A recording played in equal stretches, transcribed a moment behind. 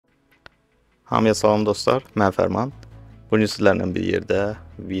Hamıya salam dostlar, mən Fərman. Bugün sizlərlə bir yerdə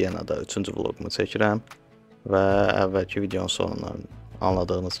Vyanada üçüncü vlogumu çəkirəm və əvvəlki videonun sonundan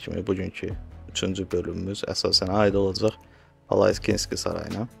anladığınız kimi bugünkü üçüncü bölümümüz əsasən aid olacaq Palais Kinsky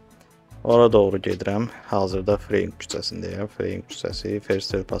sarayına. Ora doğru gedirəm. Hazırda Freyung küçəsindəyəm. Freyung küçəsi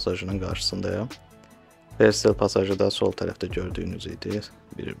Ferstel pasajının qarşısındayım. Ferstel pasajı da sol tərəfdə gördüyünüz idi.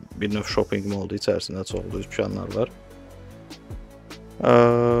 Bir növ shopping moldu, içərisində çoxlu dükkanlar var.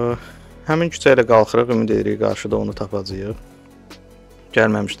 Həmin küçə ilə qalxırıq, ümid edirik qarşıda onu tapacağıq.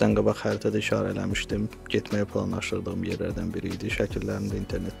 Gəlməmişdən qabaq xəritədə işarə eləmişdim. Getməyə planlaşdırdığım yerlərdən biri idi. Şəkillərini də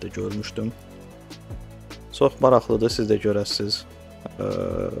internetdə görmüşdüm. Çox maraqlıdır, siz də görəsiniz.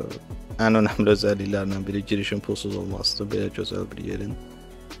 Ən önəmli özelliklərindən biri girişin pulsuz olmasıdır, belə gözəl bir yerin.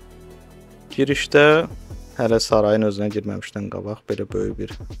 Girişdə hələ sarayın özünə girməmişdən qabaq belə böyük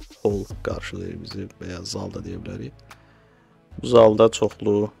bir hol qarşılayır bizi və ya zal da deyə bilərik. Bu zalda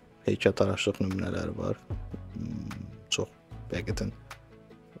çoxlu heykəltaraşlıq nümunələri var. Çox həqiqətən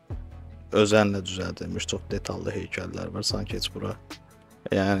özənlə düzəldilmiş, çox detallı heykəllər var. Sanki heç bura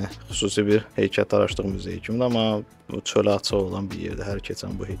yəni xüsusi bir heykəltaraşlıq muzeyi kimidir, amma bu çölə açıq olan bir yerdə hər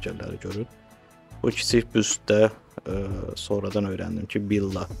keçən bu heykəlləri görür. Bu kiçik büstdə sonradan öyrəndim ki,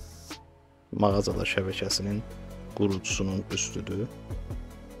 Billa mağazalar şəbəkəsinin qurucusunun büstüdür.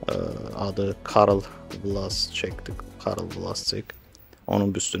 Adı Karl Vlasçekdir. Karl Vlasçek.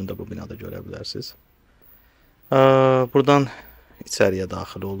 Onun büstünü də bu binada görə bilərsiniz. Buradan içəriyə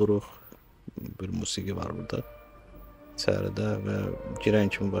daxil oluruq. Bir musiqi var burada içəridə və girən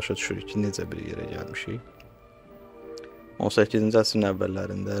kimi başa düşürük ki, necə bir yerə gəlmişik. 18-ci əsrin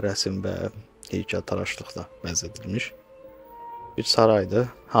əvvəllərində rəsm və heykəltaraşlıqla bəz edilmiş bir saraydır.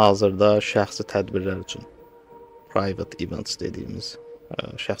 Hazırda şəxsi tədbirlər üçün, private events dediyimiz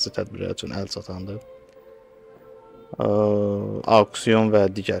şəxsi tədbirlər üçün əl çatandır. Auksiyon və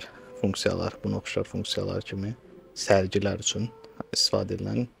digər funksiyalar, buna oxşar funksiyalar kimi sərgilər üçün istifadə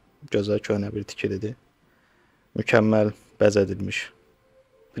edilən gözəl köhnə bir tikilidir. Mükəmməl bəzədilmiş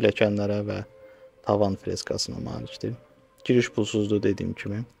pilləkənlərə və tavan freskasına malikdir. Giriş pulsuzdur dediyim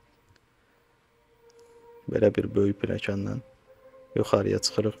kimi. Belə bir böyük pilləkəndən yuxarıya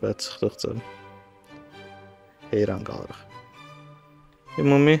çıxırıq və çıxdıqca heyran qalırıq.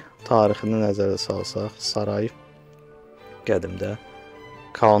 Ümumi tarixini nəzərə salsaq, saray qədimdə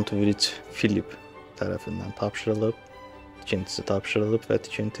Count Philip tərəfindən tapşırılıb, tikintisi tapşırılıb və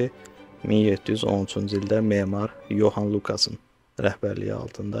tikinti 1713-cü ildə memar Johann Lukasın rəhbərliyi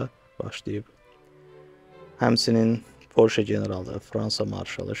altında başlayıb. Həmçinin Polşa generalı, Fransa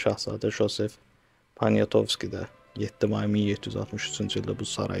marşalı Şahzadə Josef Poniatowski də 7 may 1763-cü ildə bu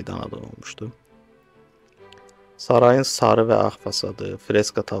sarayda anadan olmuşdu. Sarayın sarı və ağ fasadı,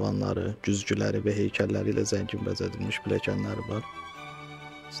 freska tavanları, güzgüləri və heykəlləri ilə zəngin bəzədilmiş pilləkənləri var.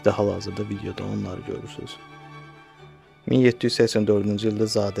 Siz də hal-hazırda videoda onları görürsünüz. 1784-cü ildə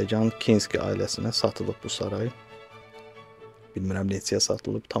zadəgan Kinsky ailəsinə satılıb bu saray. Bilmirəm neçəyə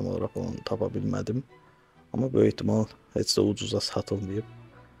satılıb, tam olaraq onu tapa bilmədim. Amma böyük ehtimal heç də ucuza satılmayıb.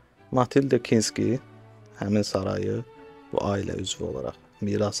 Matilda Kinsky həmin sarayı bu ailə üzvü olaraq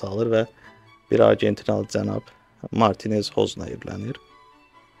miras alır və bir Argentinalı cənab Martinez Hozla evlənir.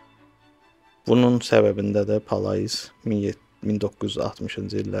 Bunun səbəbində də Palais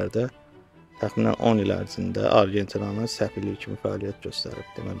 1960-cı illərdə təxminən 10 il ərzində Argentinanın səfirliyi kimi fəaliyyət göstərib.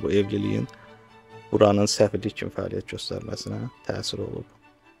 Deməli, bu evliliyin buranın səfirlik kimi fəaliyyət göstərməsinə təsir olub.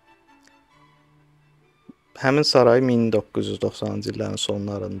 Həmin saray 1990-cı illərin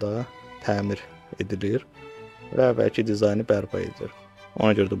sonlarında təmir edilir və əvvəlki dizaynı bərpa edilir.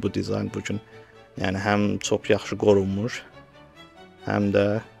 Ona görə də bu dizayn bugün yəni həm çox yaxşı qorunmuş, həm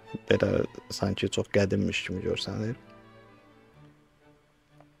də belə sanki çox qədimmiş kimi görsənir.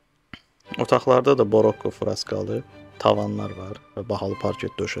 Otaqlarda da barokko freskalı tavanlar var və bahalı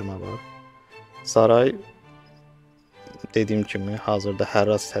parket döşəmə var. Saray dediyim kimi hazırda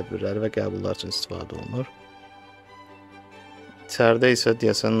hərras tədbirləri və qəbullar üçün istifadə olunur. İçəridə isə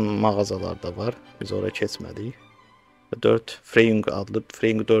deyəsən mağazalar da var. Biz oraya keçmədik. Və Freyung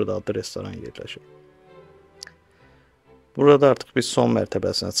 4 adlı restoran yerləşir. Burada artıq biz son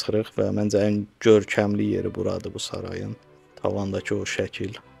mərtəbəsinə çıxırıq və məncə ən görkəmli yeri buradır bu sarayın. Tavandakı o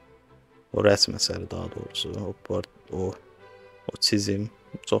şəkil, o rəsm əsəri daha doğrusu, o çizim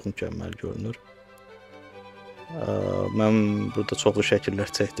çox mükəmməl görünür. Mən burada çoxlu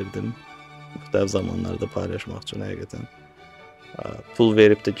şəkillər çəkdirdim. Müxtəlif zamanlarda paylaşmaq üçün həqiqətən. Pul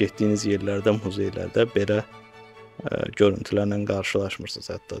verib də getdiyiniz yerlərdə, muzeylərdə belə görüntülərlə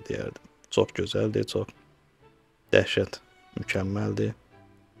qarşılaşmırsınız hətta deyərdim. Çox gözəldir, çox dəhşət, mükəmməldir.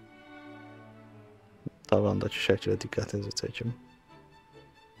 Tavandakı şəklə diqqətinizi çəkim.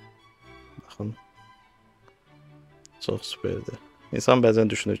 baxın. Çox süperdir. İnsan bəzən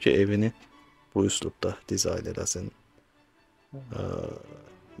düşünür ki, evini bu üslubda dizayn eləsin.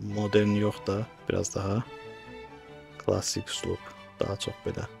 Modern yox da, biraz daha klassik üslub, daha çox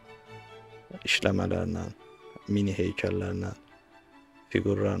belə işləmələrlə, mini heykəllərlə,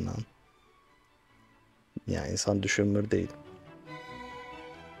 figurlarla. Yəni insan düşünmür deyil.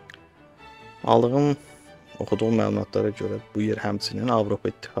 Aldığım, oxuduğum məlumatlara görə bu yer həmçinin Avropa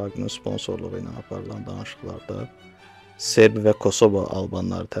İttifaqının sponsorluğu ilə aparılan danışıqlarda Serb və Kosovo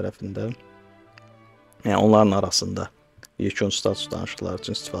albanları tərəfindən, yəni onların arasında yekun status danışıqları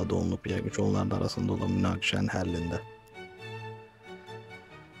üçün istifadə olunub, yəqin ki, onların arasında olan münaqişənin həllində.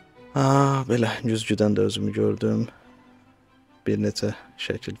 Belə güzgüdən də özümü gördüm. Bir neçə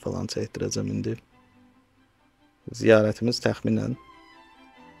şəkil falan çəkdirəcəm indi. Ziyarətimiz təxminən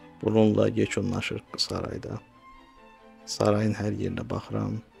bununla yekunlaşır sarayda. Sarayın hər yerinə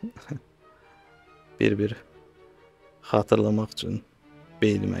baxıram. Bir xatırlamaq üçün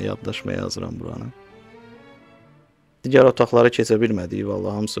beynimə, yaddaşmaya yazıram buranı. Digər otaqlara keçə bilmədik,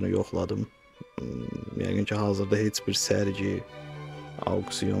 vallahi hamısını yoxladım. Yəqin ki, hazırda heç bir sərgi,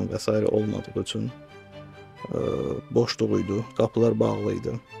 auksiyon və s. olmadığı üçün boşluq idi, qapılar bağlı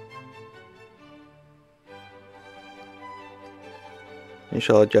idi.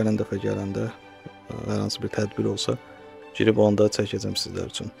 İnşallah gələn dəfə gələndə hər hansı bir tədbir olsa, girib onda çəkəcəm sizlər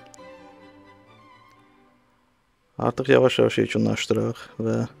üçün. Artıq yavaş-yavaş yekunlaşdıraq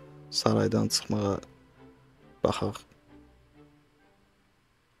və saraydan çıxmağa baxaq.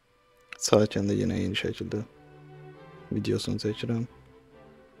 Çıxarkən də yenə eyni şəkildə videosunu çəkirəm.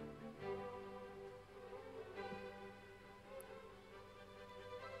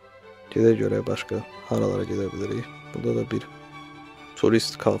 Gedə görək başqa haralara gedə bilirik. Burada da bir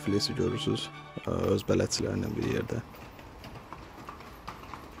turist kafiləsi görürsünüz, öz bələdçilərindən bir yerdə.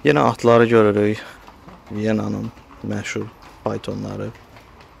 Yenə atları görürük, Vyananın məşhur faytonları.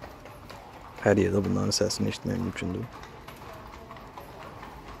 Hər yerdə bunların səsini eşitmək mümkündür.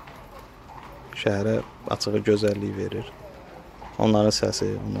 Şəhərə açığı gözəllik verir. Onların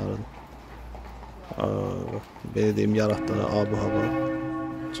səsi, onların belə deyim, yaratdığı ab-hava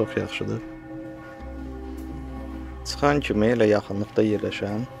çox yaxşıdır. Çıxan kimi elə yaxınlıqda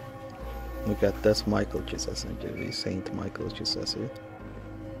yerləşən müqəddəs Michael kilsəsinə giririk, Saint Michael kilsəsi.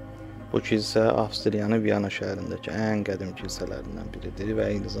 Bu kilsə Avstriyanın Vyana şəhərindəki ən qədim kilsələrindən biridir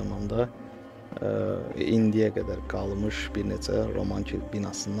və eyni zamanda indiyə qədər qalmış bir neçə roman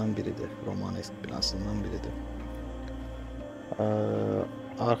binasından biridir, romanesk binasından biridir.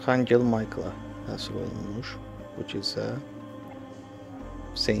 Arxangel Michael'a həsr olunmuş bu kilsə.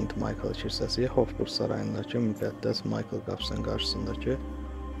 Saint Michael kilsəsi Hofburg sarayındakı müqəddəs Michael qapısının qarşısındakı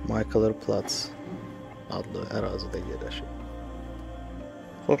Michaeler Platz adlı ərazidə yerləşir.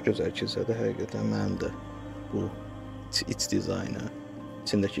 Çox gözəl kilsədir, həqiqətən mənim də bu iç dizaynı,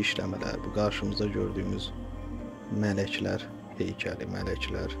 içindəki işləmələr, bu qarşımızda gördüyümüz mələklər heykəli,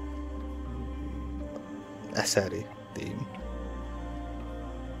 mələklər əsəri deyim,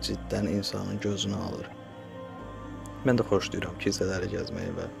 ciddən insanın gözünü alır. Mən də xoşlayıram kilsələri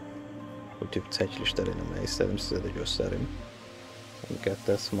gəzməyi və bu tip çəkilişlər eləməyi. İstədim sizə də göstərim.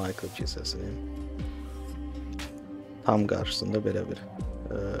 Müqəddəs Michael kilsəsi. Tam qarşısında belə bir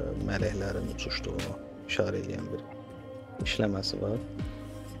mələklərin uçuşduğunu işarə edən bir işləməsi var.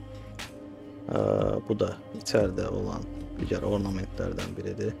 Bu da içəridə olan digər ornamentlərdən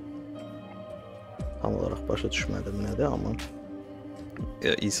biridir. Tam olaraq başa düşmədim nədir, amma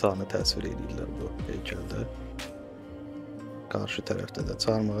İsa'nı təsvir edirlər bu heykəldə. Qarşı tərəfdə də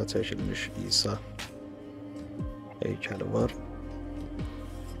çarmıha çəkilmiş İsa heykəli var.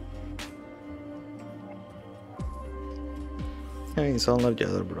 Yəni insanlar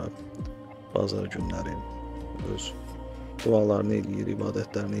gəlir bura bazar günləri, öz dualarını eləyir,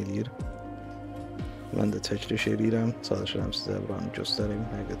 ibadətlərini eləyir. Mən də çəkiliş eləyirəm, çalışıram sizə buranı göstəreyim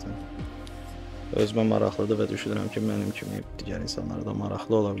həqiqətən. Özümə maraqlıdır və düşünürəm ki, mənim kimi digər insanlara da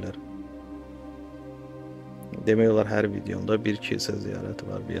maraqlı ola bilər. Demək olar hər videomda bir kilsə ziyarəti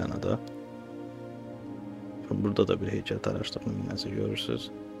var Vyanada. Burada da bir heykəl taraşdıq nümunəsi görürsünüz.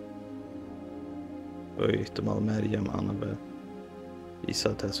 Böyük ehtimal Məryəm ana və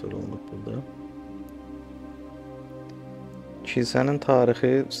İsa təsvir olunub burada. Kilsənin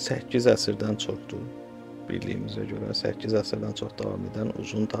tarixi 8 əsrdən çoxdur. Bildiyimizə görə 8 əsrdən çox davam edən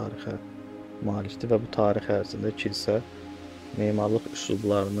uzun tarixə malikdir və bu tarix ərzində kilsə memarlıq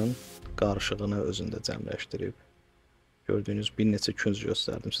üslublarının qarışığını özündə cəmləşdirib. Gördüyünüz bir neçə künc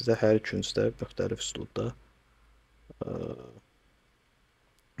göstərdim sizə. Hər küncdə müxtəlif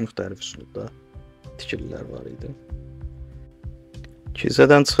üslubda tikililər var idi.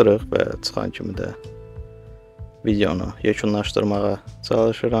 Kilsədən çıxırıq və çıxan kimi də videonu yekunlaşdırmağa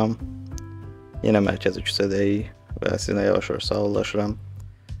çalışıram. Yenə mərkəzi küçədəyik və sizinlə yavaş-yavaş sağollaşıram.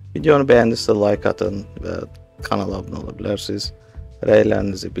 Videonu bəyəndinizsə like atın və kanala abunə ola bilərsiniz.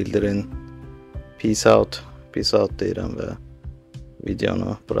 Rəylərinizi bildirin. Peace out deyirəm və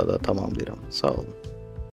videonu burada tamamlayıram. Sağ olun.